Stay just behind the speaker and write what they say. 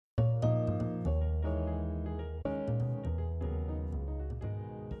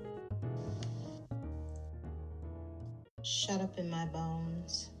shut up in my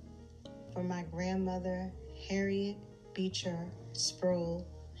bones. For my grandmother, Harriet Beecher Sproul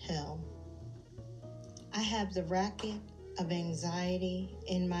Hill. I have the racket of anxiety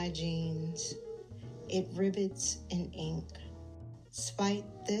in my genes. It rivets in ink. Spite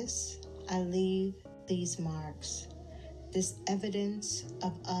this, I leave these marks, this evidence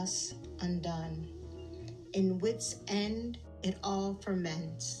of us undone. In wit's end, it all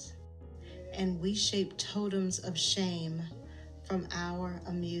ferments, and we shape totems of shame from our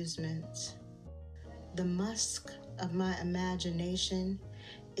amusements. The musk of my imagination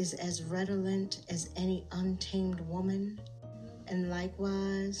is as redolent as any untamed woman, and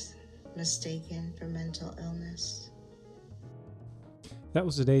likewise mistaken for mental illness. That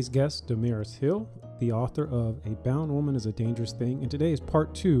was today's guest, Damaris Hill, the author of A Bound Woman is a Dangerous Thing. And today is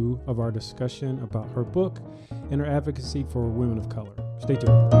part 2 of our discussion about her book and her advocacy for women of color. Stay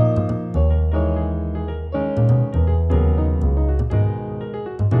tuned.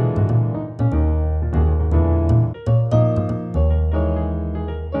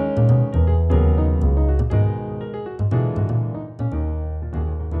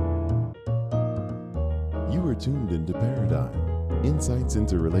 You are tuned into Paradigm, Insights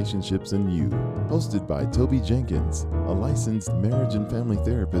into Relationships and You, hosted by Toby Jenkins, a licensed marriage and family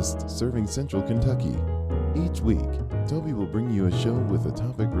therapist serving Central Kentucky. Each week, Toby will bring you a show with a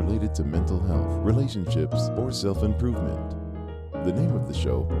topic related to mental health, relationships, or self-improvement. The name of the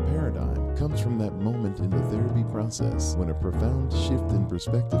show, Paradigm, comes from that moment in the therapy process when a profound shift in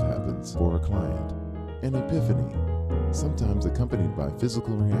perspective happens for a client, an epiphany, sometimes accompanied by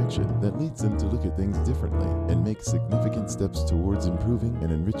physical reaction that leads them to look at things differently and make significant steps towards improving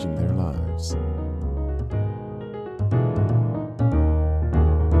and enriching their lives.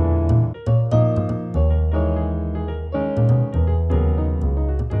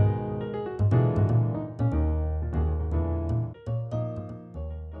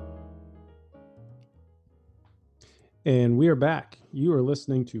 And we are back. You are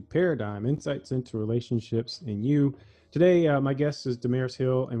listening to Paradigm, Insights into Relationships and You. Today, my guest is Damaris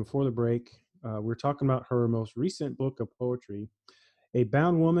Hill, and before the break, we're talking about her most recent book of poetry, A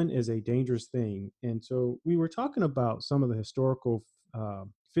Bound Woman is a Dangerous Thing. And so we were talking about some of the historical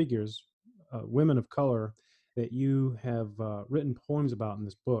figures, women of color, that you have written poems about in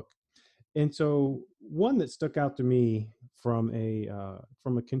this book. And so one that stuck out to me from a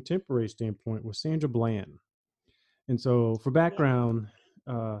contemporary standpoint was Sandra Bland. And so for background,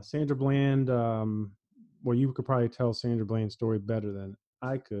 Sandra Bland, well, you could probably tell Sandra Bland's story better than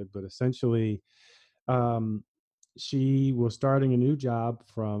I could, but essentially, she was starting a new job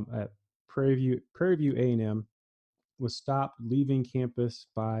at Prairie View A&M, was stopped leaving campus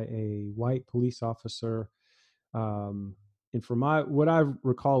by a white police officer. And from what I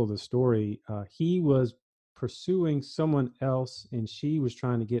recall of the story, he was pursuing someone else, and she was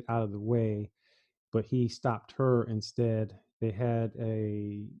trying to get out of the way, but he stopped her instead. They had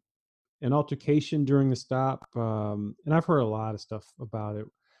an altercation during the stop, and I've heard a lot of stuff about it.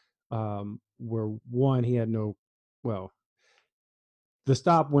 Where one, he had well, the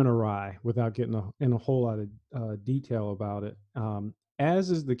stop went awry without getting in a whole lot of detail about it.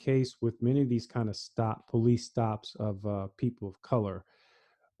 As is the case with many of these kind of police stops of people of color,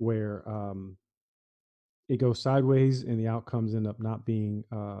 where it goes sideways and the outcomes end up not being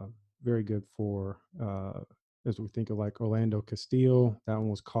very good for, as we think of like Orlando Castile. That one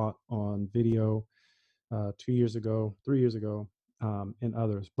was caught on video 2 years ago, 3 years ago, and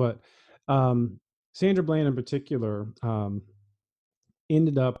others. But Sandra Bland in particular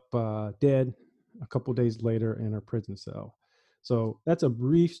ended up dead a couple days later in her prison cell. So that's a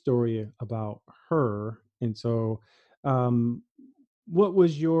brief story about her. And so what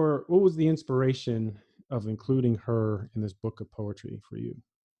was the inspiration of including her in this book of poetry for you?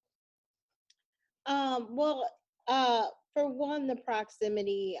 Well, uh, for one, the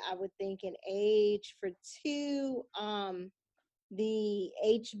proximity, I would think, in age. For two, the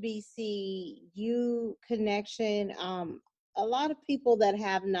HBCU connection. A lot of people that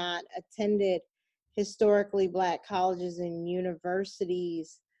have not attended historically Black colleges and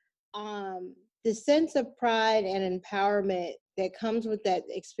universities, the sense of pride and empowerment that comes with that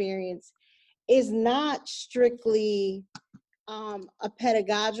experience is not strictly a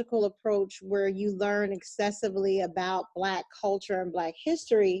pedagogical approach where you learn excessively about Black culture and Black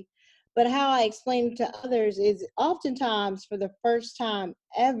history. But how I explain it to others is oftentimes for the first time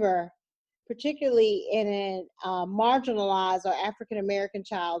ever, particularly in a marginalized or African American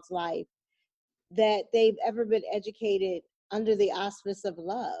child's life, that they've ever been educated under the auspice of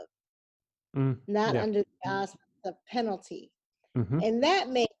love, not Yeah. under the auspice of penalty. Mm-hmm. And that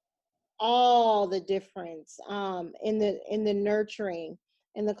makes all the difference in the nurturing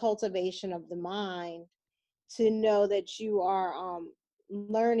and the cultivation of the mind, to know that you are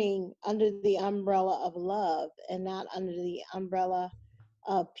learning under the umbrella of love and not under the umbrella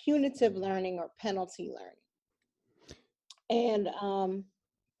of punitive learning or penalty learning. And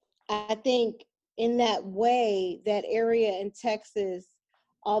I think in that way, that area in Texas,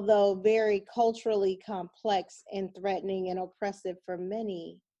 although very culturally complex and threatening and oppressive for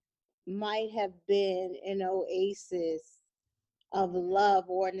many, might have been an oasis of love,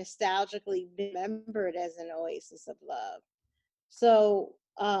 or nostalgically remembered as an oasis of love. So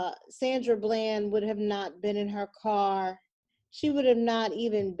Sandra Bland would have not been in her car. She would have not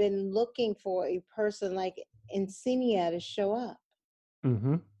even been looking for a person like Insignia to show up.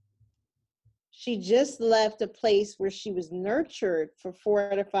 Mm-hmm. She just left a place where she was nurtured for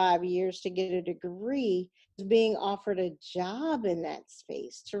 4 to 5 years to get a degree, being offered a job in that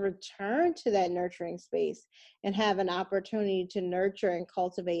space, to return to that nurturing space and have an opportunity to nurture and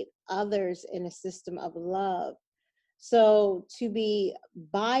cultivate others in a system of love. So to be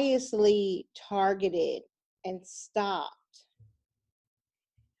biasly targeted and stopped,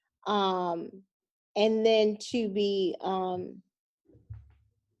 and then to be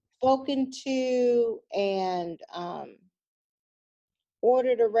spoken to and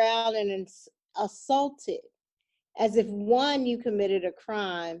ordered around and assaulted, as if one, you committed a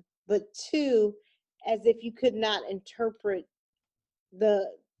crime, but two, as if you could not interpret the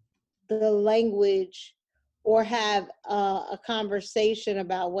language or have a conversation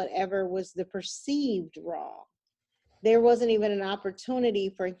about whatever was the perceived wrong. There wasn't even an opportunity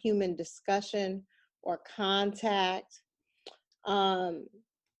for human discussion or contact.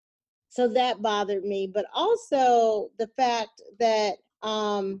 So that bothered me, but also the fact that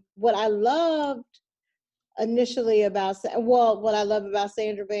what I loved initially about, what I love about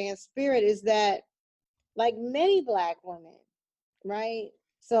Sandra Bland's spirit is that, like many Black women, right?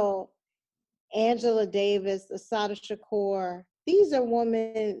 So Angela Davis, Assata Shakur, these are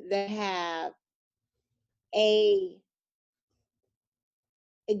women that have a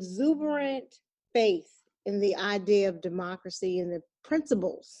exuberant faith in the idea of democracy and the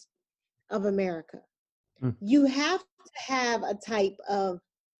principles of America. You have to have a type of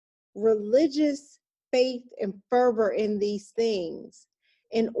religious faith and fervor in these things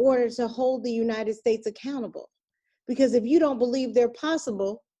in order to hold the United States accountable. Because if you don't believe they're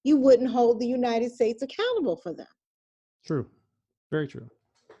possible, you wouldn't hold the United States accountable for them. True. Very true.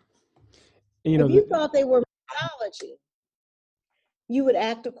 And, if you thought they were mythology, you would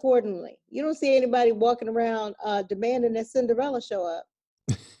act accordingly. You don't see anybody walking around demanding that Cinderella show up.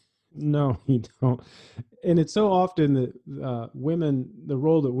 No, you don't. And it's so often that women, the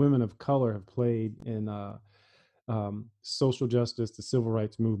role that women of color have played in social justice, the civil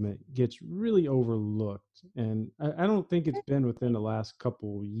rights movement, gets really overlooked. And I don't think it's been within the last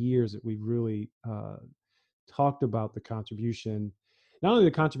couple years that we've really talked about the contribution, not only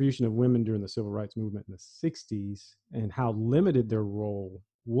the contribution of women during the civil rights movement in the 60s and how limited their role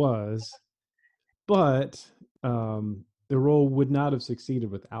was, but the role would not have succeeded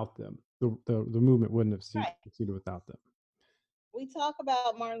without them. The movement wouldn't have succeeded without them. We talk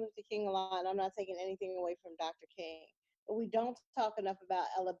about Martin Luther King a lot, and I'm not taking anything away from Dr. King, but we don't talk enough about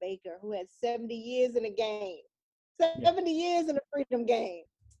Ella Baker, who had 70 years in a game, 70 years in a freedom game.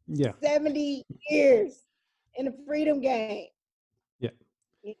 Yeah. 70 years in a freedom game. Yeah.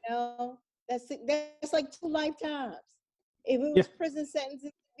 You know, that's like 2 lifetimes. If it was prison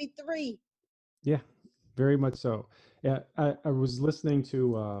sentences, it'd be 3. Yeah, very much so. Yeah, I was listening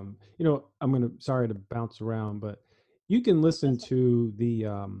to, sorry to bounce around, but you can listen to the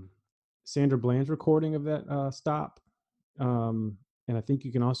Sandra Bland's recording of that stop. And I think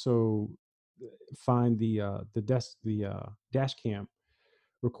you can also find the dash cam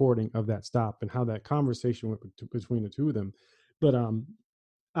recording of that stop and how that conversation went between the two of them. But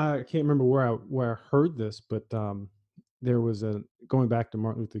I can't remember where I heard this, but there was going back to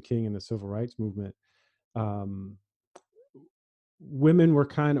Martin Luther King and the civil rights movement. Women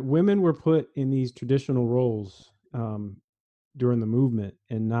were put in these traditional roles during the movement,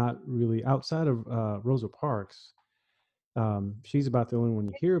 and not really outside of Rosa Parks. She's about the only one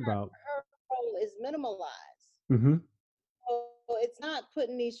you hear about. Her role is minimalized. Mm-hmm. So it's not put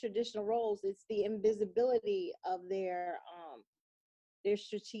in these traditional roles. It's the invisibility of their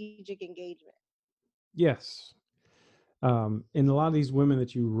strategic engagement. Yes. And a lot of these women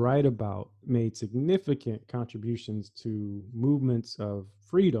that you write about made significant contributions to movements of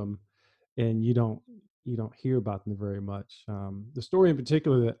freedom, and you don't hear about them very much. The story in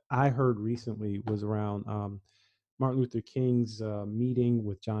particular that I heard recently was around Martin Luther King's meeting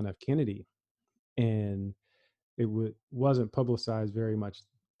with John F. Kennedy, and it wasn't publicized very much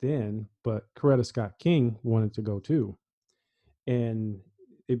then, but Coretta Scott King wanted to go too. And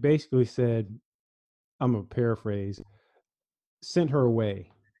it basically said, I'm going to paraphrase, sent her away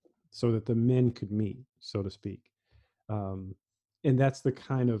so that the men could meet, so to speak. And that's the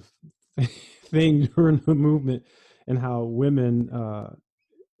kind of thing during the movement, and how women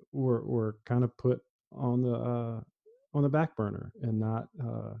were kind of put on the back burner, and not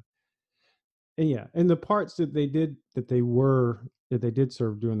and yeah, and the parts that they did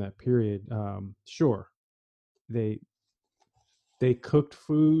serve during that period, sure, they cooked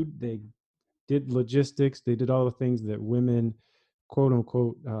food, they did logistics, they did all the things that women, quote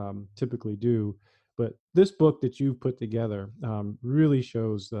unquote, typically do. But this book that you've put together really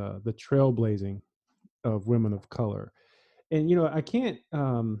shows the trailblazing of women of color. And I can't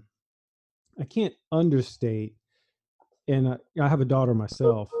understate. And I have a daughter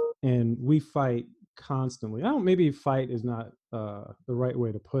myself, and we fight constantly. Maybe fight is not the right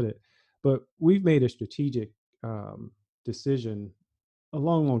way to put it, but we've made a strategic decision a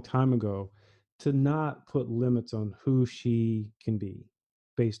long time ago to not put limits on who she can be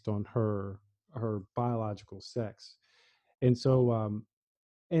based on her biological sex. And so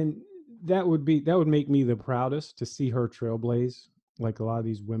and that would make me the proudest to see her trailblaze, like a lot of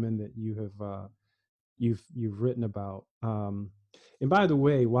these women that you have you've written about. And by the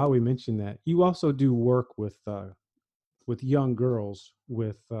way, while we mention that, you also do work with young girls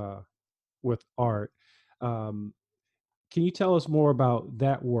with art. Can you tell us more about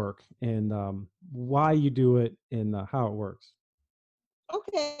that work, and why you do it, and how it works?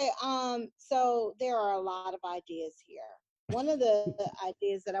 Okay, so there are a lot of ideas here. One of the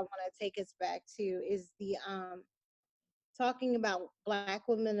ideas that I want to take us back to is the talking about Black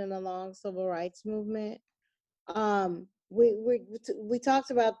women in the long civil rights movement. We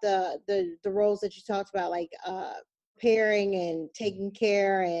talked about the roles that you talked about, like preparing and taking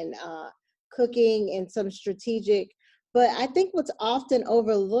care and cooking and some strategic. But I think what's often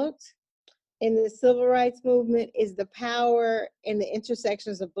overlooked in the civil rights movement is the power and the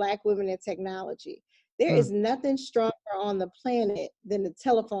intersections of Black women and technology. There is nothing stronger on the planet than the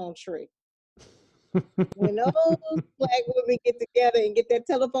telephone tree. When those Black women get together and get that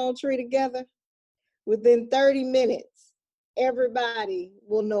telephone tree together, within 30 minutes, everybody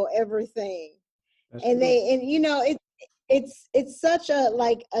will know everything. That's and true. It's such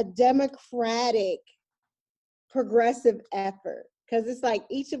a democratic, progressive effort, because it's like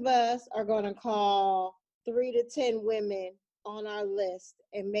each of us are going to call 3 to 10 women on our list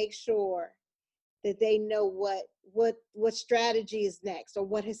and make sure that they know what strategy is next or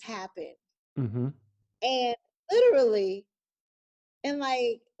what has happened. Mm-hmm. And literally, in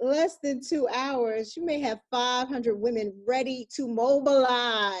like less than 2 hours, you may have 500 women ready to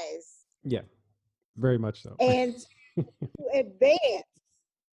mobilize. Yeah, very much so. And to advance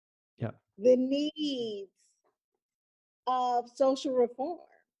the needs of social reform.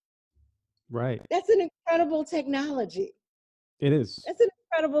 Right. That's an incredible technology. It is. That's an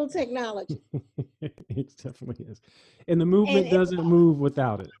incredible technology. It definitely is. And the movement doesn't move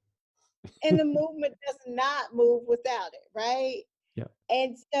without it. And the movement does not move without it, right? Yeah.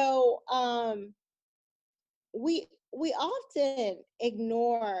 And so we often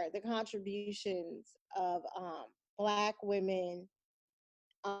ignore the contributions of Black women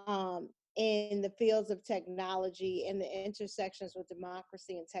in the fields of technology and the intersections with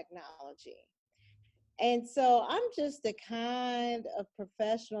democracy and technology. And so I'm just the kind of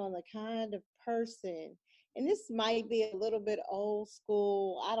professional and the kind of person, and this might be a little bit old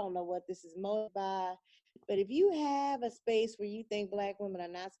school, I don't know what this is motivated by, but if you have a space where you think Black women are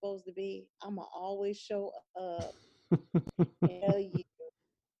not supposed to be, I'm going to always show up and tell you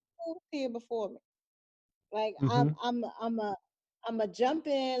who's here before me. Like, mm-hmm. I'm a jump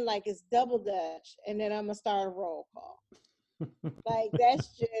in like it's double dutch, and then I'm going to start a roll call. Like,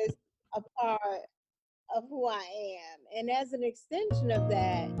 that's just a part of who I am. And as an extension of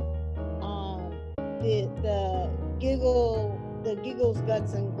that, the Giggles,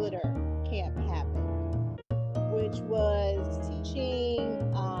 Guts, and Glitter camp happened, which was teaching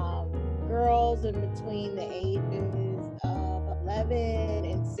girls in between the ages of 11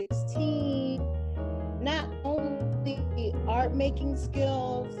 and 16 not only art making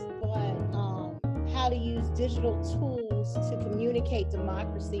skills, but how to use digital tools to communicate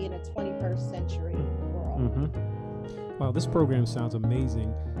democracy in a 21st century world. Mm-hmm. Wow, this program sounds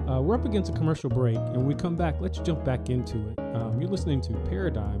amazing. We're up against a commercial break, and when we come back, let's jump back into it. You're listening to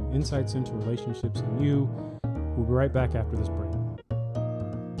Paradigm, Insights into Relationships and You. We'll be right back after this break.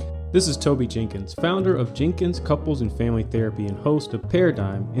 This is Toby Jenkins, founder of Jenkins Couples and Family Therapy and host of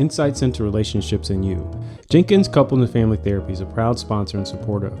Paradigm Insights into Relationships in You. Jenkins Couples and Family Therapy is a proud sponsor and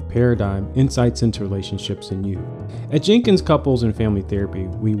supporter of Paradigm Insights into Relationships in You. At Jenkins Couples and Family Therapy,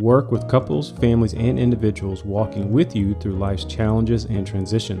 we work with couples, families, and individuals walking with you through life's challenges and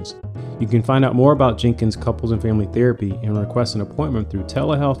transitions. You can find out more about Jenkins Couples and Family Therapy and request an appointment through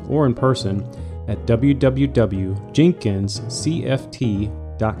telehealth or in person at www.jenkinscft.com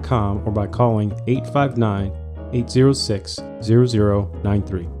or by calling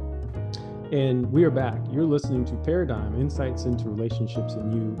 859-806-0093. And we are back. You're listening to Paradigm, Insights into Relationships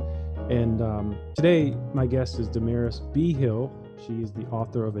in You. And today, my guest is Damaris B. Hill. She is the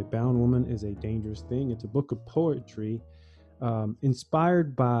author of A Bound Woman is a Dangerous Thing. It's a book of poetry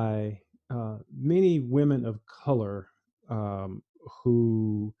inspired by many women of color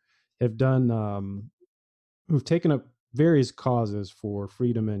who have done, who've taken up various causes for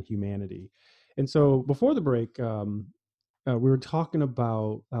freedom and humanity. And so before the break, we were talking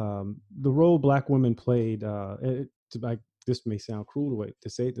about the role Black women played. This may sound cruel to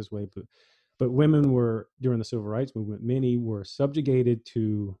say it this way, but women were, during the Civil Rights Movement, many were subjugated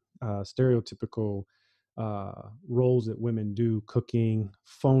to stereotypical roles that women do, cooking,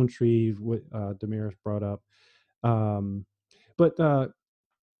 phone tree, what Damaris brought up.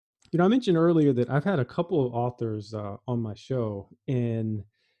 But I mentioned earlier that I've had a couple of authors on my show, and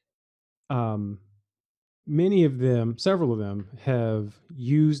many of them, several of them, have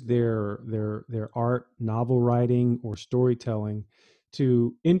used their art, novel writing, or storytelling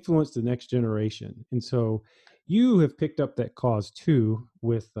to influence the next generation. And so, you have picked up that cause too,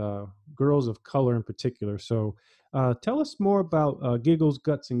 with girls of color in particular. So, tell us more about Giggles,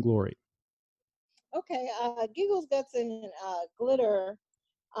 Guts, and Glory. Okay, Giggles, Guts, and Glitter,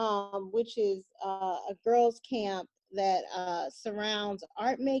 which is a girls' camp that surrounds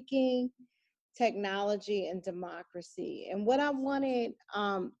art making, technology, and democracy. And what I wanted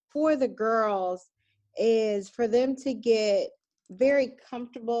for the girls is for them to get very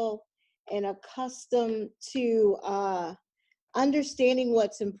comfortable and accustomed to understanding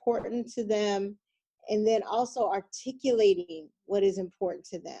what's important to them, and then also articulating what is important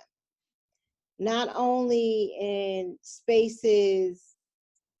to them. Not only in spaces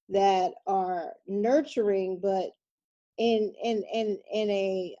that are nurturing, but in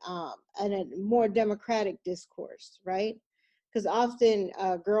a more democratic discourse, right? Because often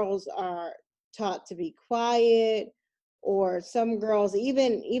girls are taught to be quiet, or some girls,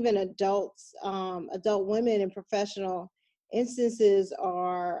 even adults, adult women in professional instances,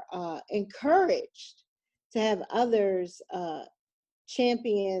 are encouraged to have others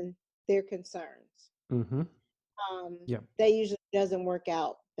champion their concerns. Mm-hmm. That usually doesn't work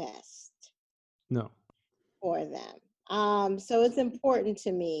out best. No. For them. So it's important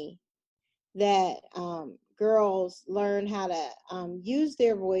to me that girls learn how to use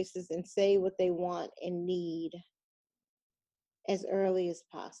their voices and say what they want and need as early as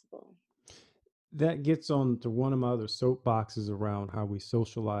possible. That gets on to one of my other soapboxes around how we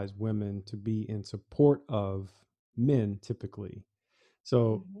socialize women to be in support of men typically.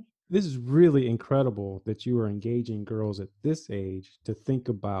 So this is really incredible that you are engaging girls at this age to think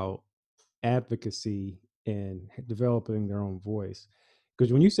about advocacy and developing their own voice.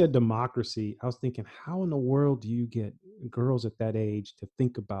 Because when you said democracy, I was thinking, how in the world do you get girls at that age to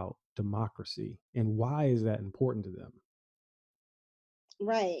think about democracy, and why is that important to them?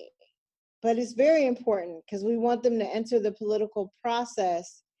 Right. But it's very important because we want them to enter the political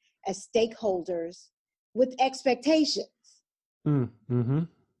process as stakeholders with expectations. Mm-hmm.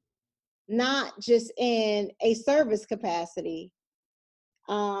 Not just in a service capacity,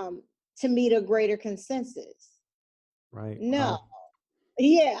 to meet a greater consensus. Right. No. Wow.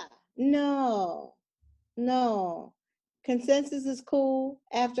 Yeah. No. Consensus is cool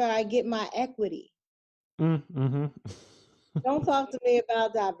after I get my equity. Mm-hmm. Don't talk to me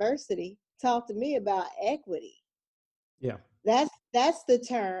about diversity. Talk to me about equity. Yeah. That's the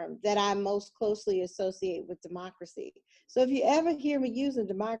term that I most closely associate with democracy. So if you ever hear me using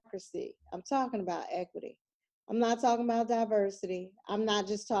democracy, I'm talking about equity. I'm not talking about diversity. I'm not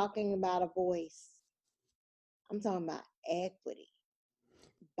just talking about a voice. I'm talking about equity,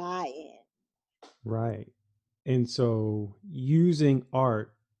 buy-in. Right. And so using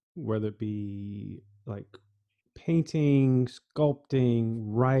art, whether it be like painting, sculpting,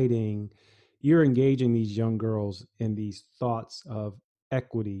 writing, you're engaging these young girls in these thoughts of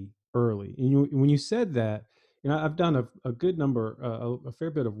equity early. And when you said that, I've done a good number, a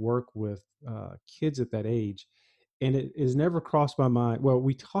fair bit of work with kids at that age, and it has never crossed my mind. Well,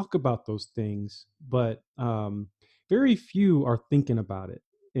 we talk about those things, but very few are thinking about it.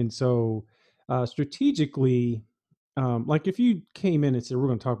 And so, strategically, like if you came in and said, we're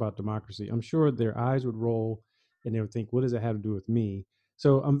going to talk about democracy, I'm sure their eyes would roll and they would think, what does it have to do with me?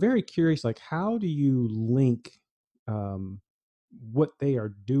 So I'm very curious, like, how do you link um, what they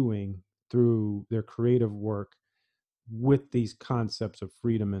are doing through their creative work with these concepts of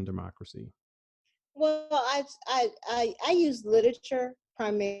freedom and democracy? Well, I use literature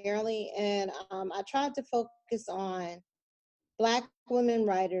primarily, and I tried to focus on Black women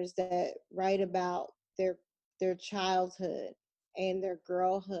writers that write about their childhood and their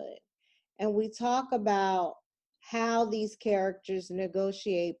girlhood, and we talk about how these characters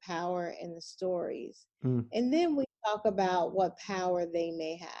negotiate power in the stories, Mm, and then we talk about what power they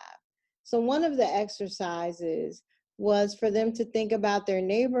may have. So one of the exercises was for them to think about their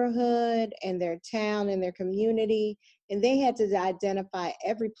neighborhood and their town and their community, and they had to identify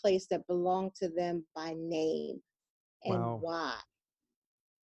every place that belonged to them by name and wow. why.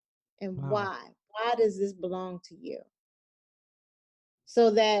 And Wow. why does this belong to you?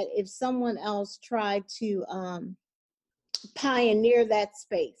 So that if someone else tried to pioneer that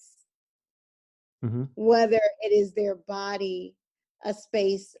space, Hmm. whether it is their body, a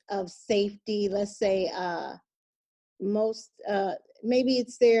space of safety, let's say most maybe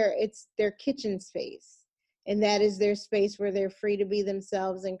it's their kitchen space, and that is their space where they're free to be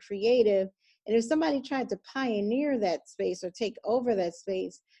themselves and creative. And if somebody tried to pioneer that space or take over that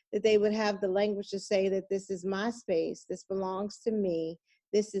space, that they would have the language to say that this is my space, this belongs to me,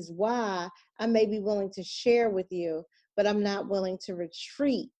 this is why I may be willing to share with you, but I'm not willing to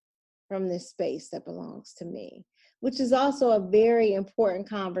retreat from this space that belongs to me, which is also a very important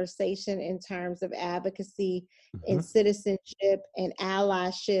conversation in terms of advocacy Hmm. and citizenship and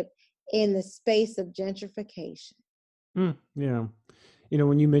allyship in the space of gentrification. Mm, yeah. You know,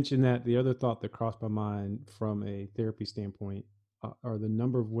 when you mentioned that, the other thought that crossed my mind from a therapy standpoint are the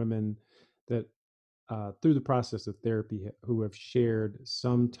number of women that, through the process of therapy, who have shared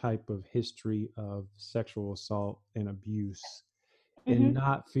some type of history of sexual assault and abuse and Mm-hmm.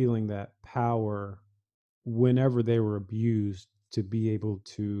 not feeling that power whenever they were abused to be able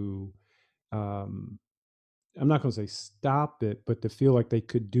to, um, I'm not going to say stop it, but to feel like they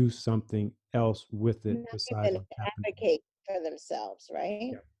could do something else with it Not besides even what's happening. advocate for themselves,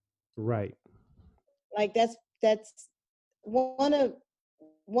 right? Yeah. Right. Like that's one of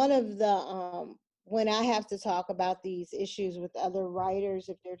one of the when I have to talk about these issues with other writers,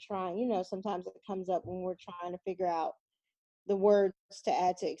 if they're trying, sometimes it comes up when we're trying to figure out the words to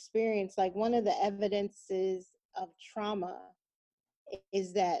add to experience. Like one of the evidences of trauma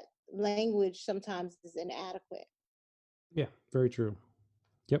is that language sometimes is inadequate. Yeah. Very true.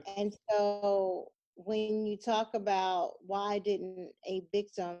 Yep. And so when you talk about why didn't a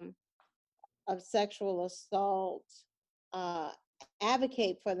victim of sexual assault uh,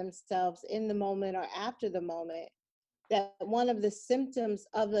 advocate for themselves in the moment or after the moment, that one of the symptoms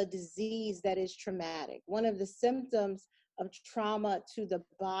of a disease that is traumatic, one of the symptoms of trauma to the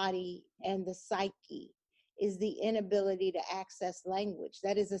body and the psyche is the inability to access language.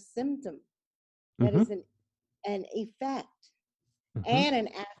 That is a symptom, that Mm-hmm. is an effect Mm-hmm. and an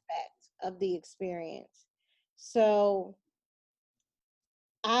affect of the experience. So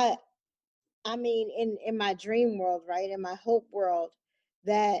I I mean in my dream world, right, in my hope world,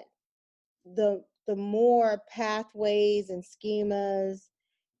 that the more pathways and schemas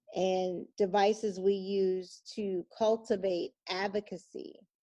and devices we use to cultivate advocacy,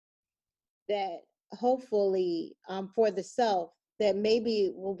 that hopefully for the self, that maybe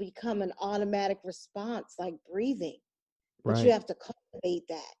it will become an automatic response like breathing, but you Right. have to cultivate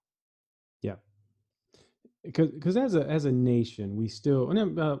that. Yeah. Because as a nation, we still,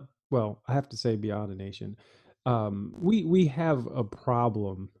 and well, I have to say beyond a nation, we have a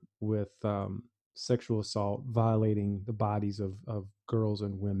problem with sexual assault violating the bodies of girls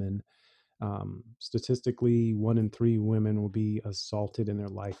and women. Statistically, 1 in 3 women will be assaulted in their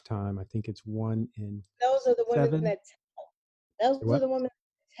lifetime. I think it's 1 in 7. Those are What? the women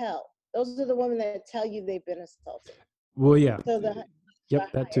that tell. Those are the women that tell you they've been assaulted. Well, yeah. So the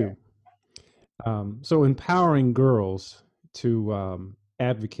Yep, that higher. too. So empowering girls to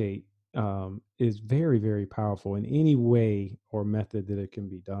advocate is very, very powerful in any way or method that it can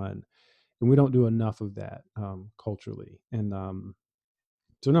be done, and we don't do enough of that culturally. And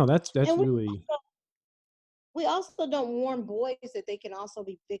so, no, that's And really we also don't warn boys that they can also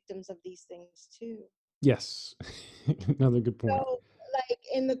be victims of these things too. yes, another good point. So, like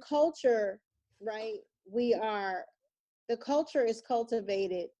in the culture, right, the culture is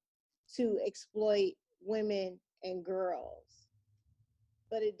cultivated to exploit women and girls,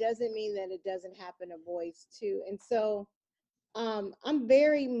 but it doesn't mean that it doesn't happen to boys too. And so I'm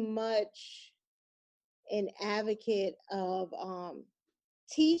very much an advocate of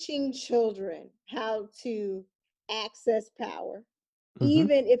teaching children how to access power, Mm-hmm.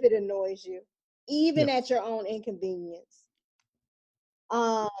 even if it annoys you, even Yep. at your own inconvenience.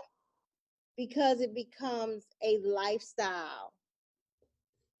 Um, because it becomes a lifestyle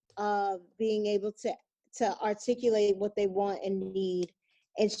of being able to articulate what they want and need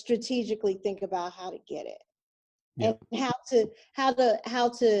and strategically think about how to get it, and Yep. how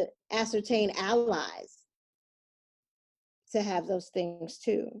to ascertain allies to have those things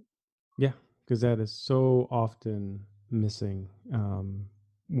too. Yeah, because that is so often missing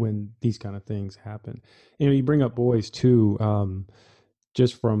when these kind of things happen. You know, you bring up boys too.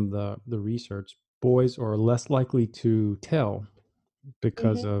 Just from the research, boys are less likely to tell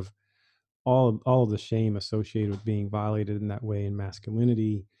because Mm-hmm. of all of the shame associated with being violated in that way in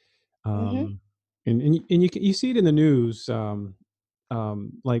masculinity. Mm-hmm. Um, and you see it in the news.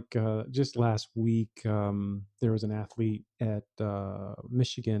 Like just last week, there was an athlete at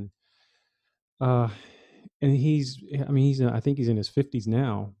Michigan, uh, and I think he's in his 50s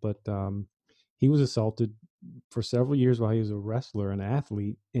now, but he was assaulted for several years while he was a wrestler and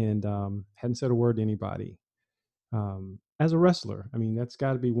athlete, and hadn't said a word to anybody. As a wrestler, I mean, that's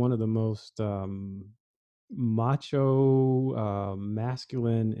got to be one of the most macho,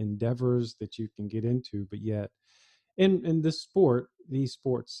 masculine endeavors that you can get into, but yet in this sport, these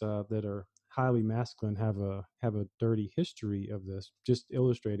sports that are highly masculine have a dirty history of this, just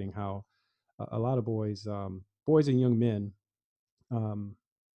illustrating how a lot of boys and young men um,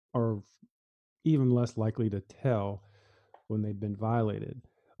 are even less likely to tell when they've been violated.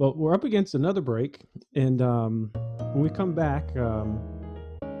 Well, we're up against another break, and when we come back,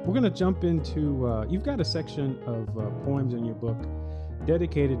 we're going to jump into. You've got a section of poems in your book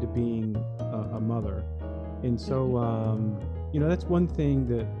dedicated to being a mother, and so that's one thing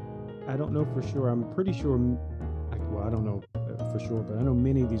that I don't know for sure. I'm pretty sure. Well, I don't know for sure, but I know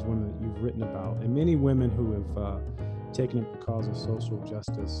many of these women that you've written about, and many women who have taken up the cause of social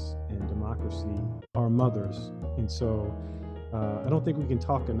justice and democracy are mothers, and so I don't think we can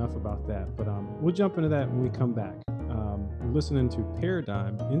talk enough about that. But we'll jump into that when we come back. We're listening to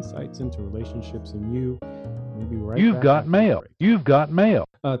Paradigm: Insights into Relationships and You. We'll be right You've back. got mail. You've got mail.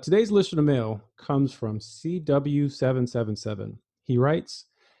 Today's listener mail comes from CW777. He writes,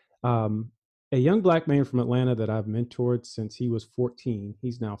 a young black man from Atlanta that I've mentored since he was 14.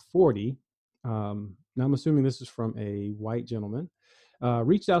 He's now 40. Now I'm assuming this is from a white gentleman.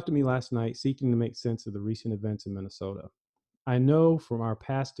 Reached out to me last night seeking to make sense of the recent events in Minnesota. I know from our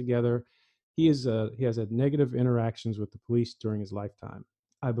past together, he has had negative interactions with the police during his lifetime.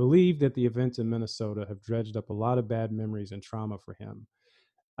 I believe that the events in Minnesota have dredged up a lot of bad memories and trauma for him.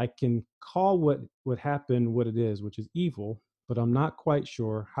 I can call what happened what it is, which is evil, but I'm not quite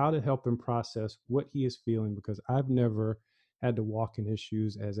sure how to help him process what he is feeling because I've never had to walk in his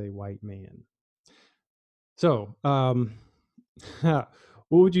shoes as a white man. So, what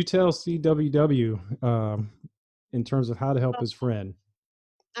would you tell CWW in terms of how to help his friend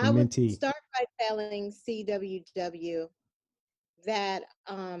I and would mentee? start by telling CWW that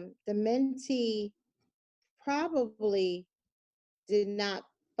the mentee probably did not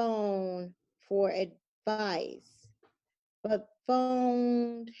phone for advice, but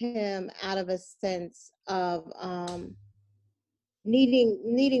phoned him out of a sense of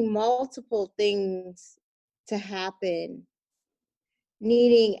needing multiple things to happen,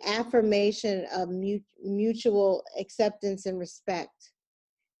 needing affirmation of mutual acceptance and respect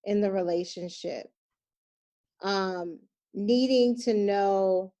in the relationship, um, needing to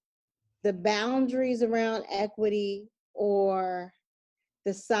know the boundaries around equity or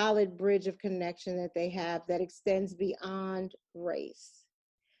the solid bridge of connection that they have that extends beyond race.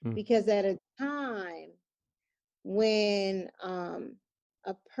 Mm. Because at a time when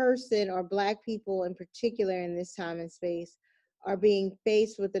a person or Black people in particular in this time and space are being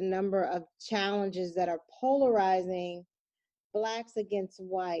faced with a number of challenges that are polarizing Blacks against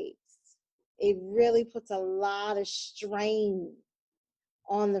whites, it really puts a lot of strain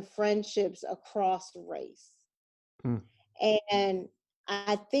on the friendships across race. Mm. And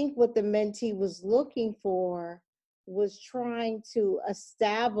I think what the mentee was looking for was trying to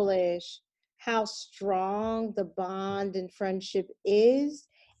establish how strong the bond and friendship is,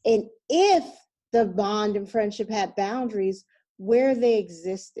 and if the bond and friendship had boundaries, where they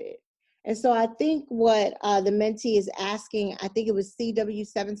existed. And so I think what the mentee is asking, I think it was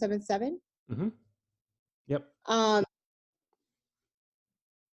CW777. Mm-hmm. Yep.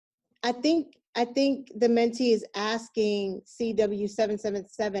 I think the mentee is asking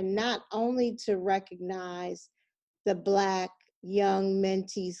CW777 not only to recognize the Black young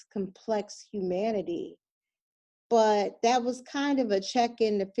mentees' complex humanity. But that was kind of a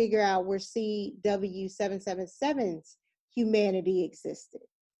check-in to figure out where CW777's humanity existed.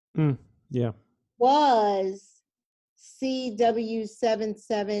 Yeah. Was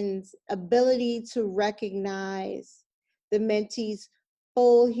CW77's ability to recognize the mentee's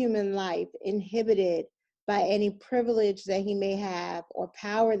full human life inhibited by any privilege that he may have or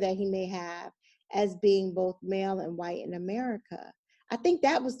power that he may have as being both male and white in America? I think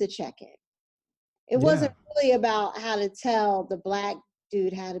that was the check-in. It wasn't really about how to tell the Black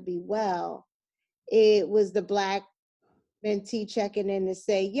dude how to be well. It was the Black mentee checking in to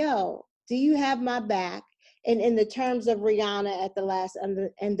say, yo, do you have my back? And in the terms of Rihanna at the last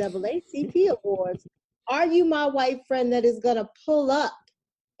NAACP Awards, are you my white friend that is going to pull up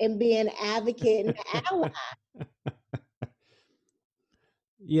and be an advocate and an ally?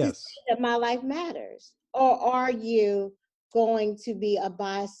 Yes. To say that my life matters? Or are you going to be a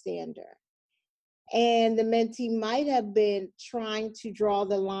bystander? And the mentee might have been trying to draw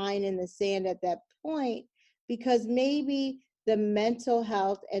the line in the sand at that point, because maybe the mental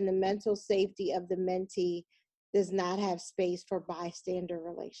health and the mental safety of the mentee does not have space for bystander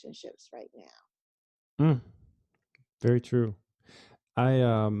relationships right now. Very true. I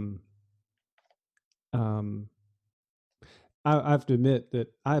have to admit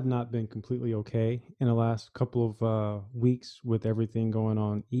that I have not been completely okay in the last couple of weeks with everything going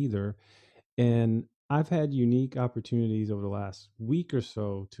on either. And I've had unique opportunities over the last week or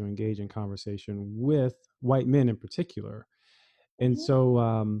so to engage in conversation with white men in particular. And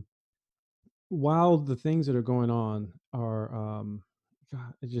so while the things that are going on are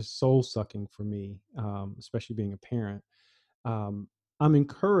it's just soul sucking for me, especially being a parent, I'm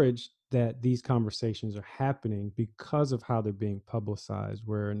encouraged that these conversations are happening because of how they're being publicized,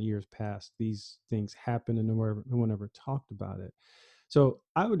 where in years past, these things happened and no one ever talked about it. So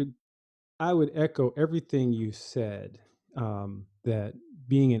I would echo everything you said, that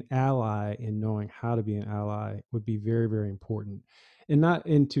being an ally and knowing how to be an ally would be very, very important,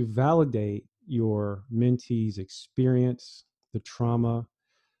 and to validate your mentee's experience, the trauma,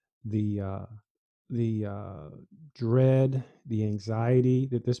 the dread, the anxiety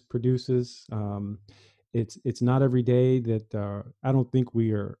that this produces. It's not every day that I don't think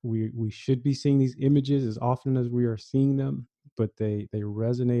we should be seeing these images as often as we are seeing them, but they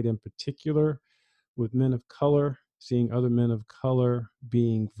resonate in particular with men of color, seeing other men of color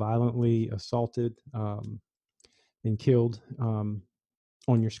being violently assaulted and killed on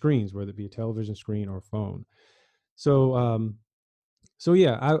your screens, whether it be a television screen or a phone. So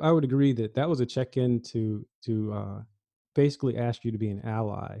yeah, I would agree that was a check-in to basically ask you to be an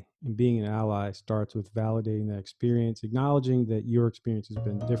ally, and being an ally starts with validating that experience, acknowledging that your experience has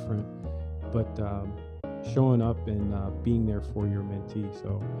been different, but showing up and being there for your mentee.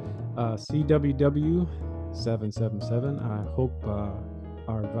 So CWW777, I hope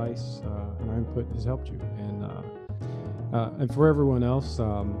our advice and our input has helped you, and for everyone else,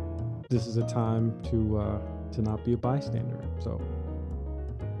 this is a time to not be a bystander. So.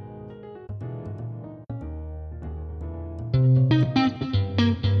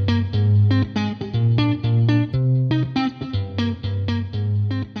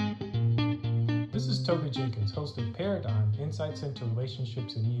 This is Toby Jenkins, host of Paradigm, Insights into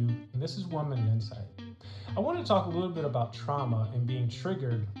Relationships and You, and this is Woman Insight. I want to talk a little bit about trauma and being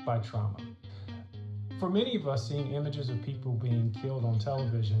triggered by trauma. For many of us, seeing images of people being killed on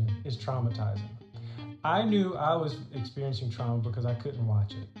television is traumatizing. I knew I was experiencing trauma because I couldn't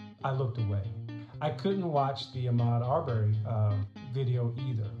watch it. I looked away. I couldn't watch the Ahmaud Arbery video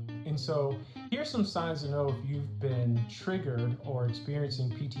either. And so here's some signs to know if you've been triggered or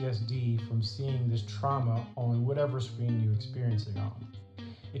experiencing PTSD from seeing this trauma on whatever screen you're experiencing on.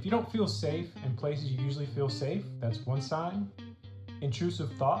 If you don't feel safe in places you usually feel safe, that's one sign.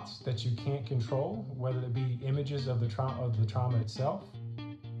 Intrusive thoughts that you can't control, whether it be images of the trauma itself.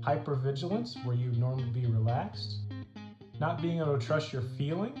 Hypervigilance, where you normally be relaxed. Not being able to trust your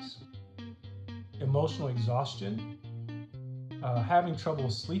feelings. Emotional exhaustion. Having trouble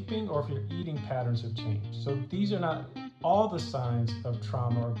sleeping, or if your eating patterns have changed. So these are not all the signs of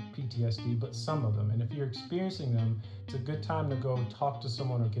trauma or PTSD, but some of them. And if you're experiencing them, it's a good time to go talk to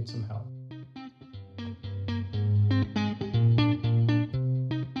someone or get some help.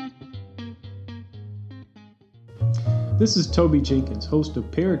 This is Toby Jenkins, host of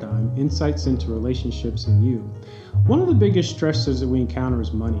Paradigm, Insights into Relationships and You. One of the biggest stressors that we encounter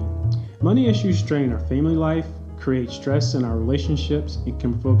is money. Money issues strain our family life, create stress in our relationships, and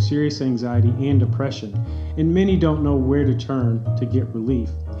can provoke serious anxiety and depression, and many don't know where to turn to get relief.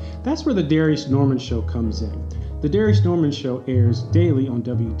 That's where the Darius Norman Show comes in. The Darius Norman Show airs daily on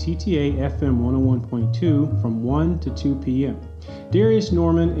WTTA FM 101.2 from 1 to 2 p.m. Darius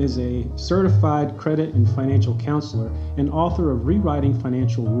Norman is a certified credit and financial counselor and author of Rewriting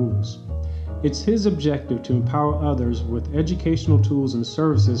Financial Rules. It's his objective to empower others with educational tools and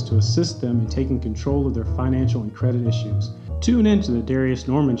services to assist them in taking control of their financial and credit issues. Tune in to the Darius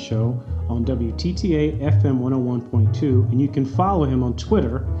Norman Show on WTTA FM 101.2, and you can follow him on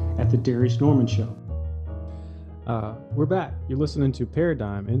Twitter at the Darius Norman Show. We're back. You're listening to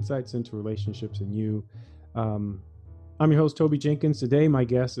Paradigm, Insights into Relationships and You. I'm your host, Toby Jenkins. Today, my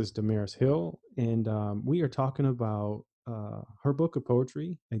guest is Damaris Hill, and we are talking about her book of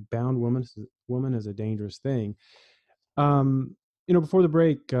poetry, A Bound Woman is a Dangerous Thing. Before the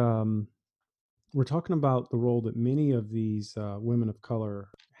break, we're talking about the role that many of these women of color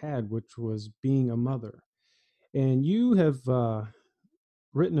had, which was being a mother. And you have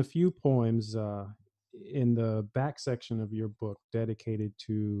written a few poems in the back section of your book dedicated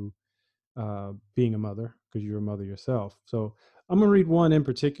to being a mother, because you're a mother yourself. So I'm going to read one in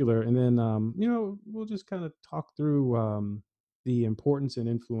particular, and then, we'll just kind of talk through the importance and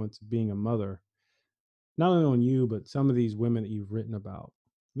influence of being a mother, not only on you, but some of these women that you've written about.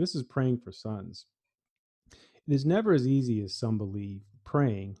 This is Praying for Sons. It is never as easy as some believe.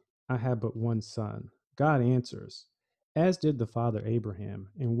 Praying, I have but one son. God answers, as did the father Abraham,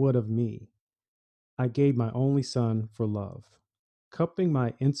 and would of me. I gave my only son for love. Cupping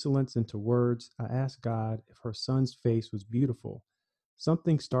my insolence into words, I asked God if her son's face was beautiful,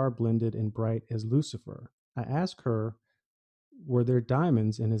 something star-blended and bright as Lucifer. I asked her, were there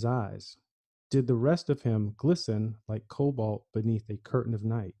diamonds in his eyes? Did the rest of him glisten like cobalt beneath a curtain of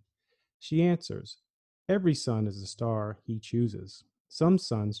night? She answers, every son is a star he chooses. Some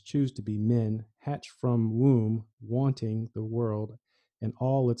sons choose to be men, hatched from womb, wanting the world and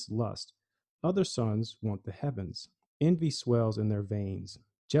all its lust. Other sons want the heavens. Envy swells in their veins.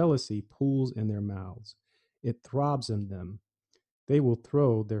 Jealousy pools in their mouths. It throbs in them. They will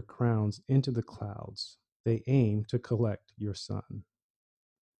throw their crowns into the clouds. They aim to collect your son.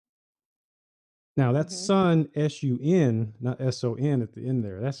 Now that's son, S-U-N, not S-O-N at the end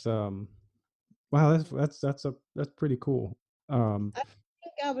there. That's wow, that's pretty cool. I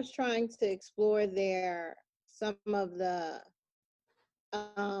think I was trying to explore there some of the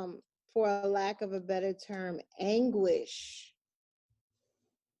for a lack of a better term, anguish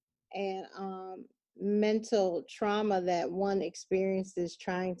and mental trauma that one experiences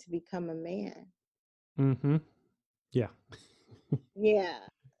trying to become a man. Mm-hmm. Yeah. Yeah.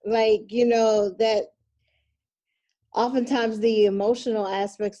 Like, that oftentimes the emotional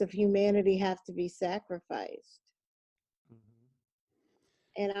aspects of humanity have to be sacrificed.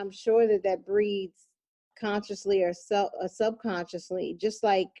 And I'm sure that breeds consciously or subconsciously, just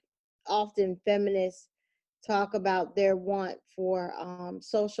like often feminists talk about their want for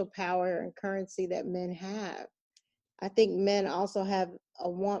social power and currency that men have. I think men also have a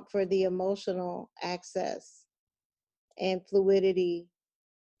want for the emotional access and fluidity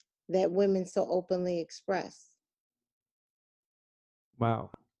that women so openly express. Wow.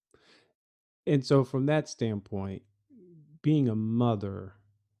 And so from that standpoint, being a mother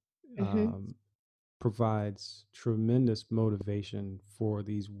provides tremendous motivation for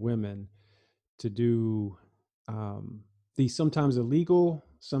these women to do these sometimes illegal,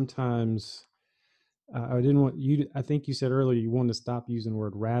 sometimes I didn't want you to, I think you said earlier you wanted to stop using the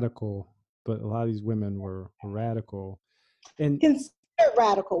word radical, but a lot of these women were radical. And consider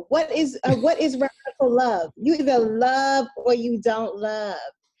radical. What is radical love? You either love or you don't love.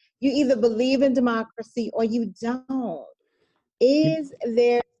 You either believe in democracy or you don't. Is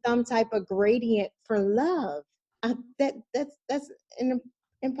there some type of gradient for love? That's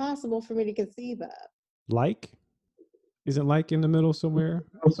impossible for me to conceive of. Like? Isn't like in the middle somewhere?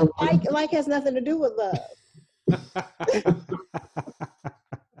 Like has nothing to do with love.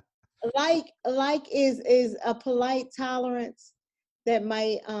 like is a polite tolerance that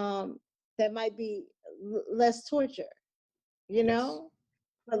might be less torture, Yes.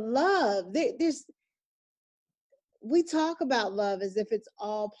 But love, we talk about love as if it's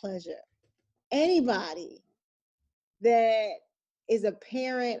all pleasure. Anybody that is a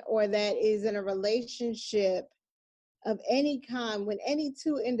parent or that is in a relationship of any kind, when any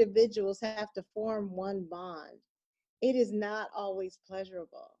two individuals have to form one bond, it is not always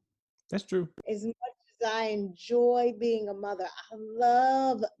pleasurable. That's true. As much as I enjoy being a mother, I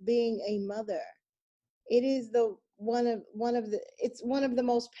love being a mother. It is one of the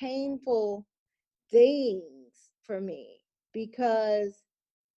most painful things for me because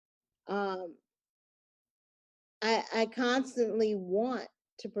I constantly want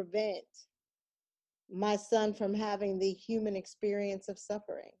to prevent my son from having the human experience of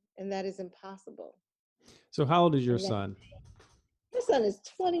suffering, and that is impossible. So how old is your And that son? my son is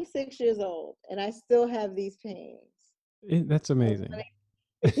 26 years old, and I still have these pains. That's Of amazing.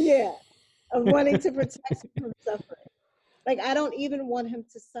 yeah, of wanting to protect him from suffering. Like I don't even want him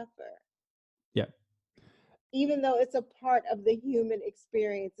to suffer, Yeah. even though it's a part of the human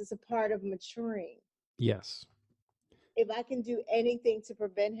experience. It's a part of maturing. Yes. If I can do anything to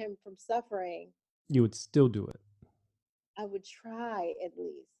prevent him from suffering, You would still do it. I would try at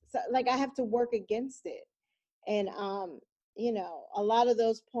least. So like I have to work against it. And you know, a lot of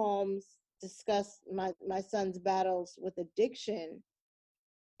those poems discuss my son's battles with addiction,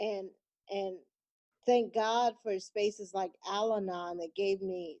 and and thank God for spaces like Al-Anon that gave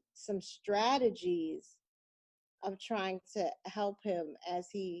me some strategies of trying to help him as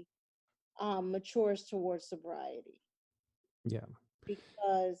he matures towards sobriety, Yeah.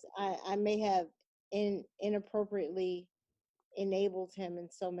 because I may have inappropriately enabled him in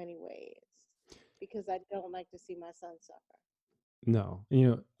so many ways, because I don't like to see my son suffer. No.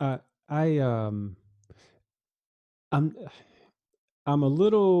 I I'm I'm a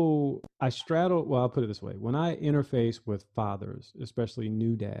little I straddle, well, I'll put it this way. When I interface with fathers, especially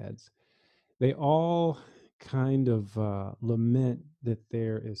new dads, they all kind of lament that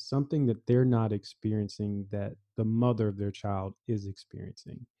there is something that they're not experiencing that the mother of their child is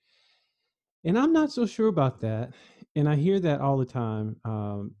experiencing. And I'm not so sure about that. And I hear that all the time.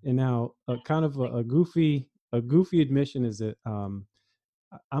 And now, kind of a goofy admission is that I'm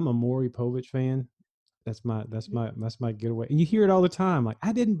a Maury Povich fan. That's my getaway. And you hear it all the time. Like,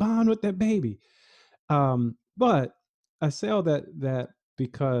 I didn't bond with that baby. But I say all that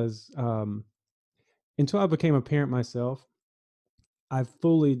because until I became a parent myself, I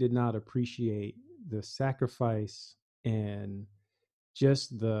fully did not appreciate the sacrifice and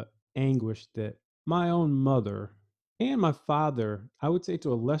just the anguish that my own mother and my father, I would say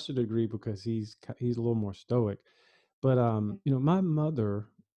to a lesser degree because he's a little more stoic, but my mother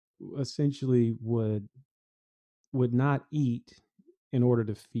essentially would not eat in order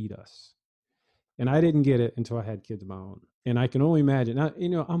to feed us. And I didn't get it until I had kids of my own. And I can only imagine.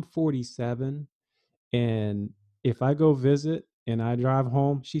 I'm 47, and if I go visit and I drive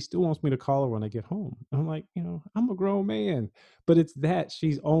home, she still wants me to call her when I get home. I'm like, I'm a grown man. But it's that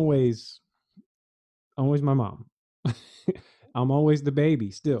she's always my mom. I'm always the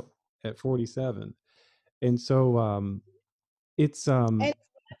baby still at 47. And so it's And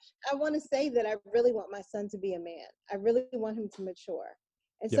I want to say that I really want my son to be a man. I really want him to mature.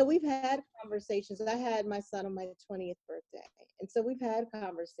 And yeah, so we've had conversations. I had my son on my 20th birthday. And so we've had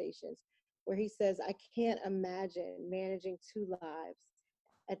conversations where he says, I can't imagine managing two lives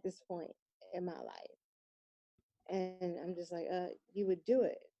at this point in my life. And I'm just like, you would do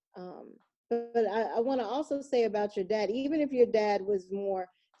it. But I want to also say about your dad, even if your dad was more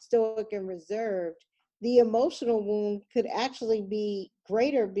stoic and reserved, the emotional wound could actually be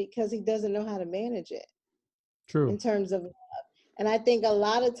greater because he doesn't know how to manage it true. in terms of love. And I think a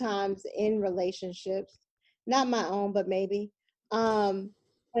lot of times in relationships, not my own, but maybe, um,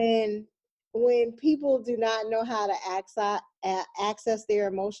 when when people do not know how to access their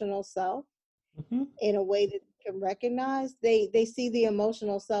emotional self Hmm. in a way that they can recognize, they see the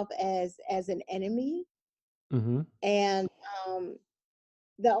emotional self as an enemy, Hmm. and um,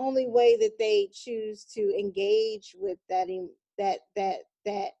 the only way that they choose to engage with that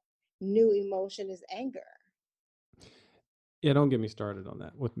new emotion is anger. Yeah, don't get me started on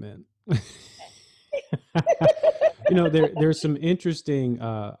that with men. There's some interesting.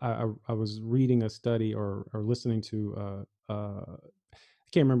 I was reading a study or listening to. I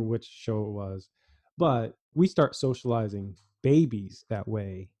can't remember which show it was, but we start socializing babies that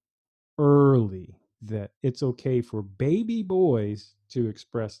way early. That it's okay for baby boys to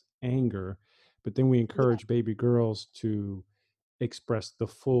express anger, but then we Yeah. encourage baby girls to express the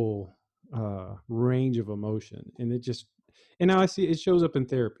full range of emotion, and now I see it shows up in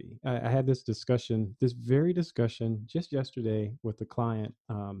therapy. I had this very discussion just yesterday with a client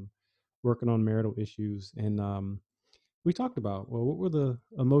working on marital issues, and we talked about, well, what were the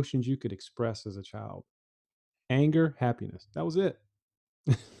emotions you could express as a child? Anger, happiness, that was it.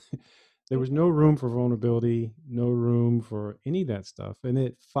 There was no Mhm. room for vulnerability, no room for any of that stuff, and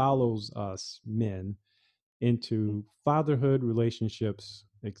it follows us men into fatherhood, relationships,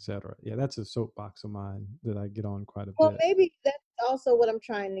 etc. Yeah, that's a soapbox of mine that I get on quite a Well, bit. maybe that's also what I'm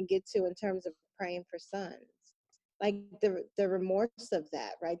trying to get to in terms of praying for sons. Like the remorse of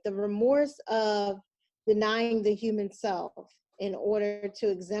that, right? The remorse of denying the human self in order to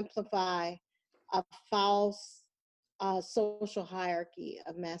exemplify a false social hierarchy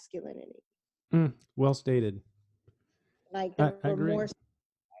of masculinity. Well stated. Like I the agree. remorse.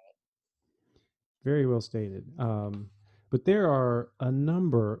 Very well stated. But there are a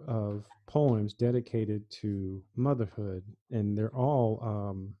number of poems dedicated to motherhood, and they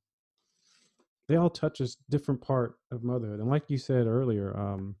all touch a different part of motherhood. And like you said earlier,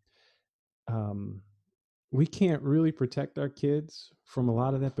 um, we can't really protect our kids from a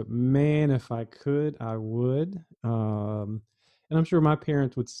lot of that. But man, if I could, I would. And I'm sure my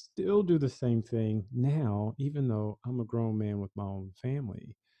parents would still do the same thing now, even though I'm a grown man with my own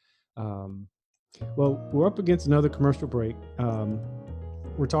family. Um, well, we're up against another commercial break.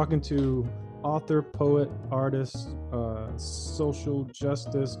 We're talking to author, poet, artist, social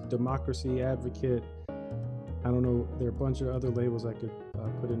justice, democracy advocate. I don't know. There are a bunch of other labels I could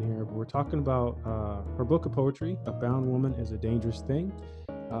put in here, but we're talking about her book of poetry, A Bound Woman is a Dangerous Thing.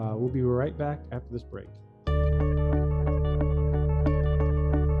 We'll be right back after this break.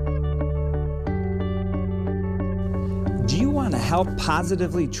 Do you want to help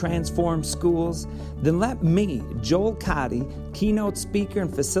positively transform schools? Then let me, Joel Cotti, keynote speaker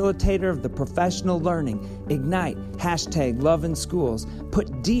and facilitator of the Professional Learning Ignite #Love in Schools,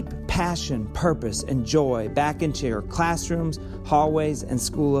 put deep passion, purpose, and joy back into your classrooms, hallways, and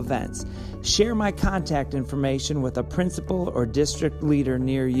school events. Share my contact information with a principal or district leader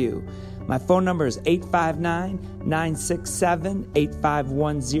near you. My phone number is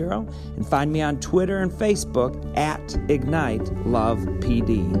 859-967-8510, and find me on Twitter and Facebook at Ignite Love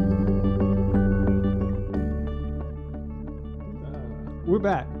PD. We're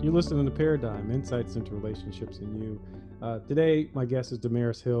back. You're listening to Paradigm, Insights into Relationships and You. Today, my guest is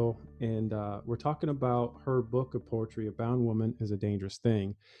Damaris Hill, and we're talking about her book of poetry, A Bound Woman is a Dangerous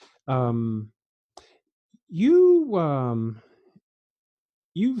Thing.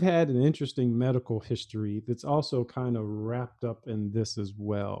 You've had an interesting medical history that's also kind of wrapped up in this as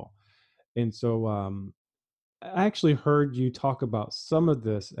well. And so I actually heard you talk about some of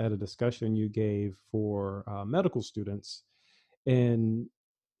this at a discussion you gave for medical students. And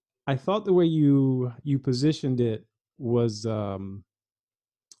I thought the way you positioned it was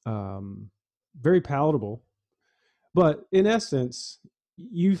very palatable. But in essence,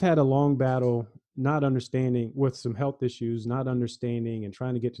 you've had a long battle not understanding with some health issues, not understanding and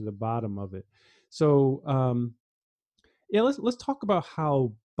trying to get to the bottom of it. So yeah, let's talk about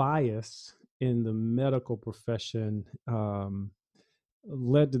how bias in the medical profession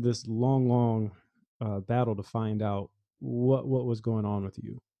led to this long battle to find out what was going on with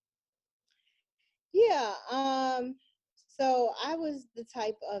you. Yeah. So I was the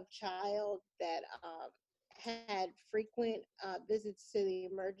type of child that had frequent visits to the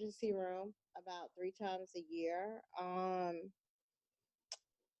emergency room about 3 times a year.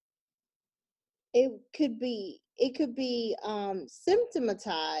 It could be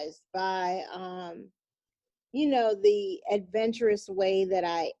symptomatized by the adventurous way that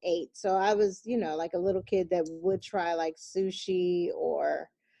I ate. So I was, like a little kid that would try like sushi or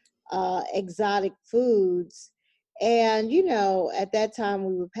exotic foods. And, at that time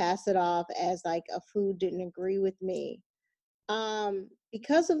we would pass it off as like a food didn't agree with me.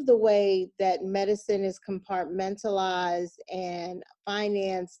 Because of the way that medicine is compartmentalized and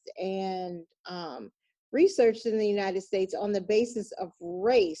financed and researched in the United States on the basis of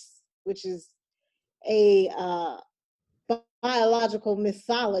race, which is a biological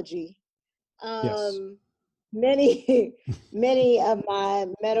mythology. Yes. Many many of my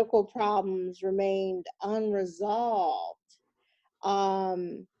medical problems remained unresolved.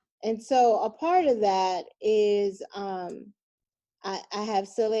 And so a part of that is I have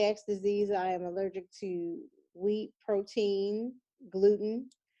celiac disease. I am allergic to wheat, protein, gluten.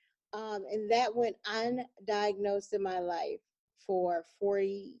 And that went undiagnosed in my life for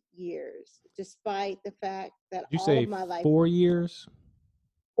 40 years, despite the fact that You all say of my life, 4 years?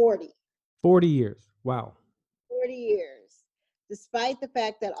 40, 40 years. Wow. 40 years, despite the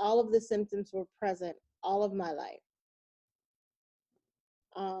fact that all of the symptoms were present all of my life.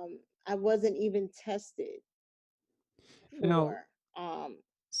 I wasn't even tested Now, for,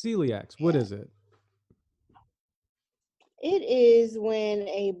 celiacs, what yeah. is it? It is when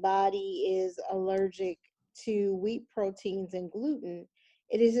a body is allergic to wheat proteins and gluten.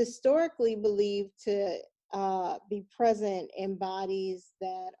 It is historically believed to be present in bodies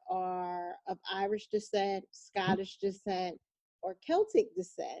that are of Irish descent, Scottish descent, or Celtic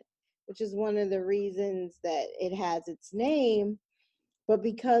descent, which is one of the reasons that it has its name. But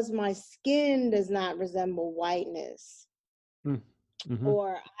because my skin does not resemble whiteness Mm-hmm.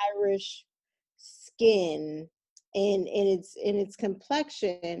 or Irish skin in its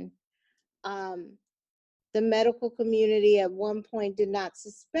complexion, um, the medical community at one point did not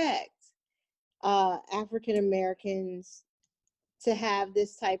suspect African Americans to have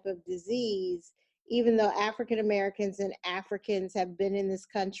this type of disease, even though African Americans and Africans have been in this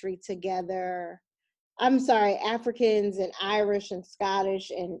country together. I'm sorry, Africans and Irish and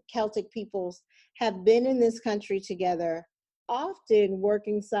Scottish and Celtic peoples have been in this country together, often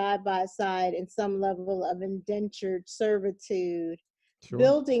working side by side in some level of indentured servitude, Sure.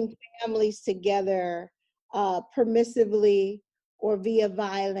 building families together permissively or via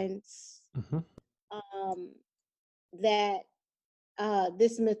violence. That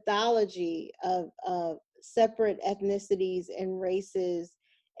this mythology of separate ethnicities and races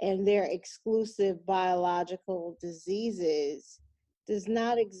and their exclusive biological diseases does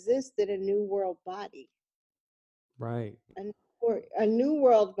not exist in a new world body. Right. A new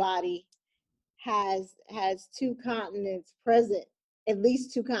world body has two continents present, at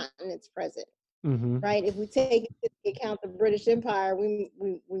least two continents present. Right? If we take into account the British Empire, we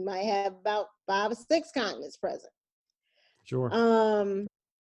might have about 5 or 6 continents present. Sure.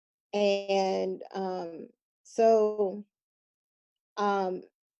 So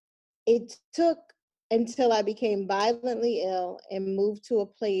it took until I became violently ill and moved to a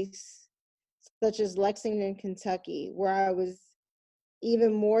place such as Lexington, Kentucky, where I was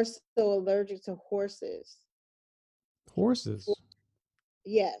even more so allergic to horses. Horses?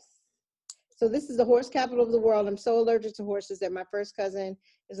 Yes. So this is the horse capital of the world. I'm so allergic to horses that my first cousin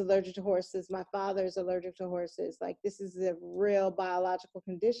is allergic to horses. My father is allergic to horses. Like, this is a real biological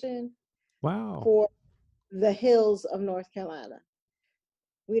condition. Wow. For the hills of North Carolina.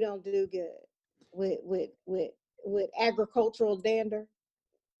 We don't do good with agricultural dander.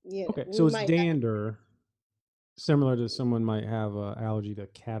 Yeah. Okay, so it's dander, similar to someone might have an allergy to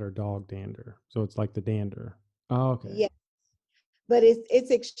cat or dog dander. So it's like the dander. Oh, okay. Yes. But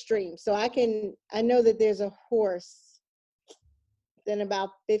it's extreme. So I know that there's a horse within about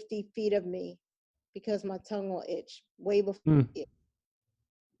 50 feet of me because my tongue will itch way before it.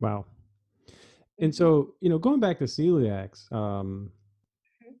 Wow. And so, going back to celiacs,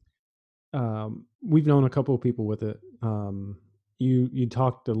 we've known a couple of people with it. You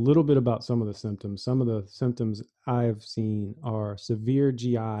talked a little bit about some of the symptoms. Some of the symptoms I've seen are severe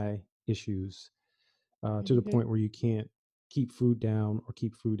GI issues to the point where you can't keep food down or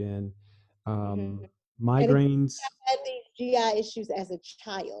keep food in. Migraines. I had these GI issues as a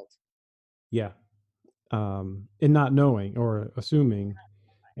child. Yeah. And not knowing or assuming,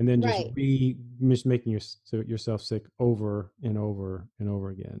 and then just making yourself sick over and over and over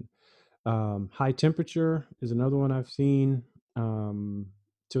again. High temperature is another one I've seen, to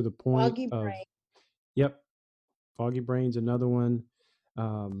the point foggy of brain. Yep. Foggy brain's another one.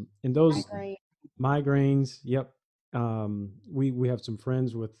 And those migraines. Yep. We have some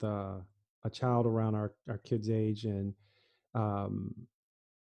friends with a child around our kid's age, and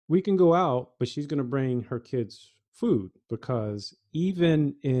we can go out, but she's going to bring her kids food, because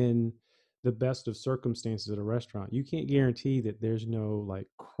even in the best of circumstances at a restaurant, you can't guarantee that there's no like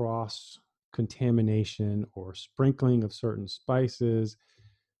cross contamination or sprinkling of certain spices.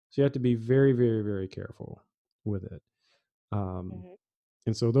 So you have to be very, very, very careful with it.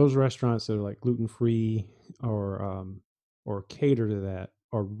 And so those restaurants that are like gluten-free or cater to that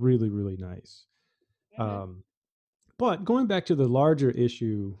are really, really nice. But going back to the larger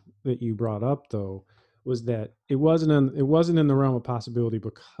issue that you brought up, though, was that it wasn't in the realm of possibility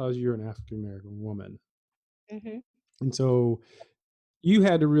because you're an African American woman, and so you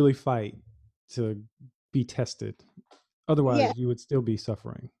had to really fight to be tested. Otherwise, you would still be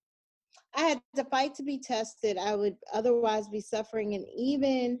suffering. I had to fight to be tested. I would otherwise be suffering, and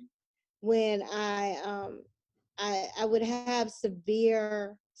even when I would have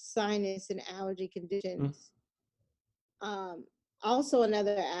severe sinus and allergy conditions. Also,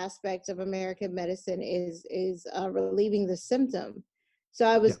 another aspect of American medicine is relieving the symptom. So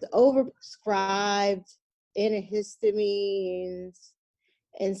I was overprescribed antihistamines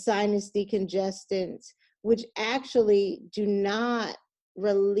and sinus decongestants, which actually do not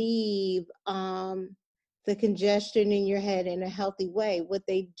relieve the congestion in your head in a healthy way. What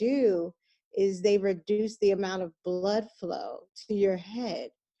they do is they reduce the amount of blood flow to your head.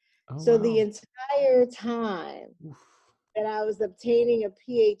 So the entire time that I was obtaining a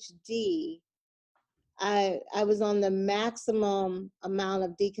PhD, I was on the maximum amount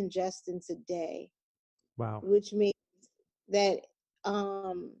of decongestants a day. Wow. Which means that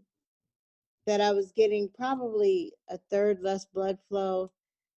that I was getting probably a third less blood flow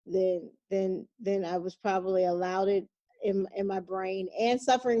than I was probably allowed it in my brain, and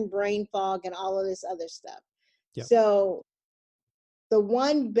suffering brain fog and all of this other stuff. Yep. So the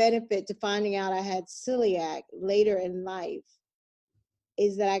one benefit to finding out I had celiac later in life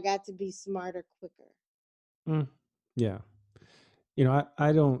is that I got to be smarter quicker. Yeah.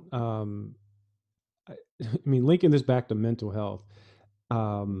 I don't, I mean, linking this back to mental health,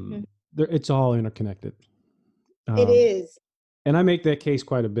 Mhm. it's all interconnected. It is. And I make that case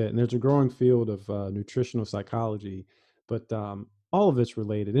quite a bit. And there's a growing field of nutritional psychology, but all of it's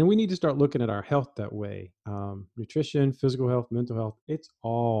related. And we need to start looking at our health that way. Nutrition, physical health, mental health, it's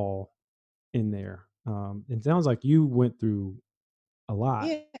all in there. It sounds like you went through a lot.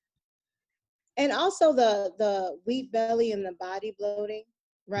 Yeah. And also the wheat belly and the body bloating,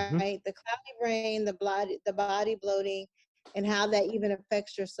 right? Mm-hmm. The cloudy brain, the body bloating, and how that even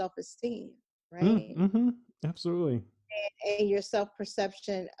affects your self-esteem, right? Mm-hmm. Absolutely. And your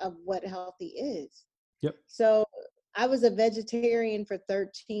self-perception of what healthy is. Yep. So I was a vegetarian for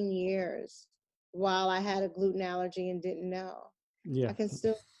 13 years while I had a gluten allergy and didn't know. Yeah. I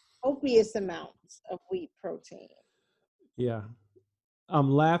consumed copious amounts of wheat protein. Yeah. I'm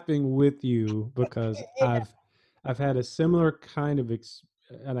laughing with you because Yeah. I've had a similar kind of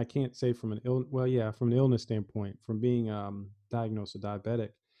and I can't say from an from an illness standpoint, from being diagnosed a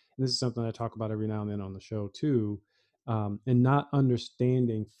diabetic. And this is something I talk about every now and then on the show too, and not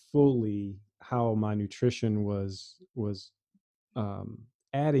understanding fully how my nutrition was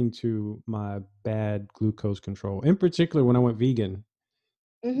adding to my bad glucose control. In particular, when I went vegan,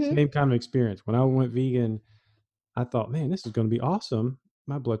 same kind of experience. When I went vegan, I thought, man, this is going to be awesome.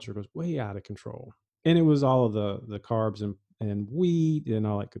 My blood sugar was way out of control, and it was all of the carbs and wheat and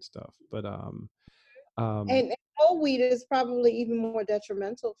all that good stuff. But and whole wheat is probably even more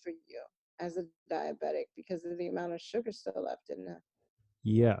detrimental for you as a diabetic because of the amount of sugar still left in there.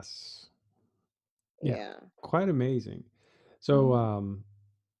 Yes, Yeah. quite amazing. So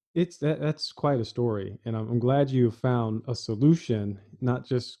that's quite a story, and I'm glad you found a solution, not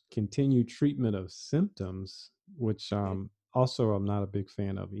just continued treatment of symptoms, which also I'm not a big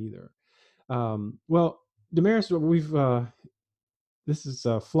fan of either. Well, Damaris, we've this is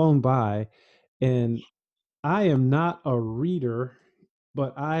flown by, and I am not a reader,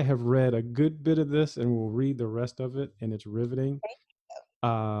 but I have read a good bit of this, and will read the rest of it, and it's riveting.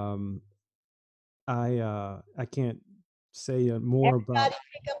 Um, I can't say more about. Everybody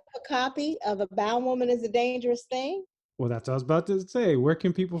pick up a copy of A Bound Woman is a Dangerous Thing. Well, that's what I was about to say. Where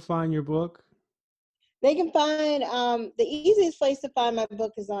can people find your book? They can find the easiest place to find my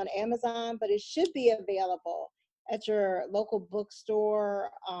book is on Amazon, but it should be available at your local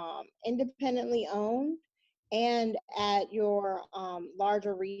bookstore, independently owned, and at your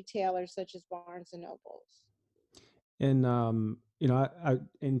larger retailers such as Barnes and Nobles. And I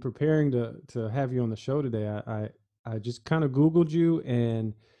in preparing to have you on the show today, I just kind of Googled you,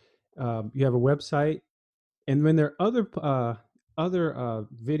 and you have a website, and then there are other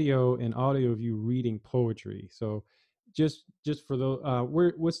video and audio of you reading poetry. So just for those,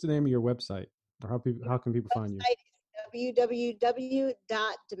 what's the name of your website, or how can people find you?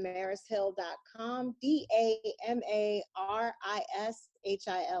 www.damarishill.com,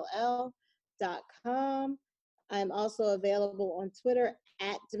 DAMARISHILL.com. I'm also available on Twitter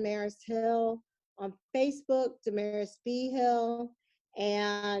at Damaris Hill, on Facebook, Damaris B. Hill,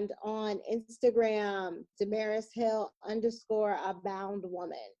 and on Instagram, Damaris Hill _A Bound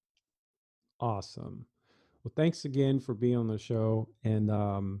Woman. Awesome. Well, thanks again for being on the show. And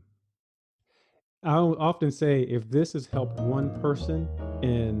I often say, if this has helped one person,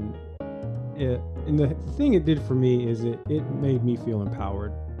 and the thing it did for me is it made me feel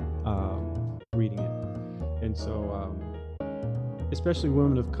empowered reading it. And so, especially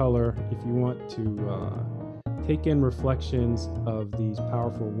women of color, if you want to take in reflections of these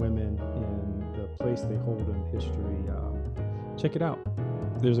powerful women and the place they hold in history, check it out.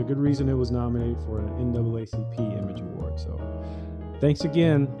 There's a good reason it was nominated for an NAACP Image Award. So thanks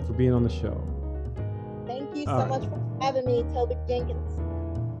again for being on the show. Thank you so much for having me, Toby Jenkins.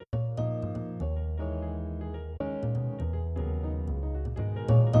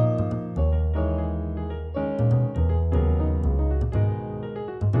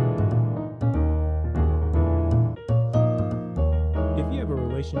 If you have a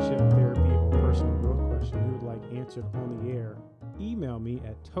relationship therapy or personal growth question you would like answered on the air, email me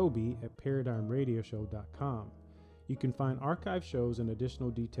at toby@paradigmradioshow.com. You can find archive shows and additional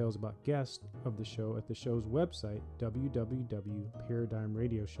details about guests of the show at the show's website,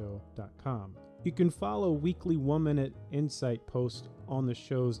 www.paradigmradioshow.com. You can follow weekly 1 Minute Insight posts on the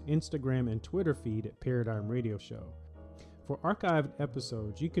show's Instagram and Twitter feed at Paradigm Radio Show. For archived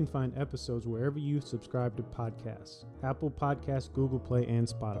episodes, you can find episodes wherever you subscribe to podcasts: Apple Podcasts, Google Play, and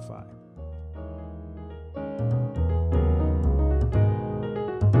Spotify.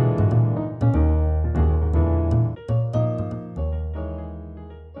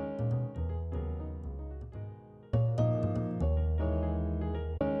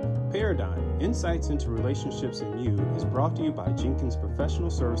 Paradigm, Insights into Relationships in You is brought to you by Jenkins Professional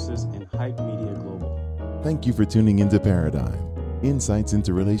Services and Hype Media Global. Thank you for tuning into Paradigm, Insights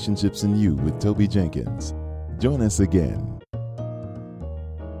into Relationships in You with Toby Jenkins. Join us again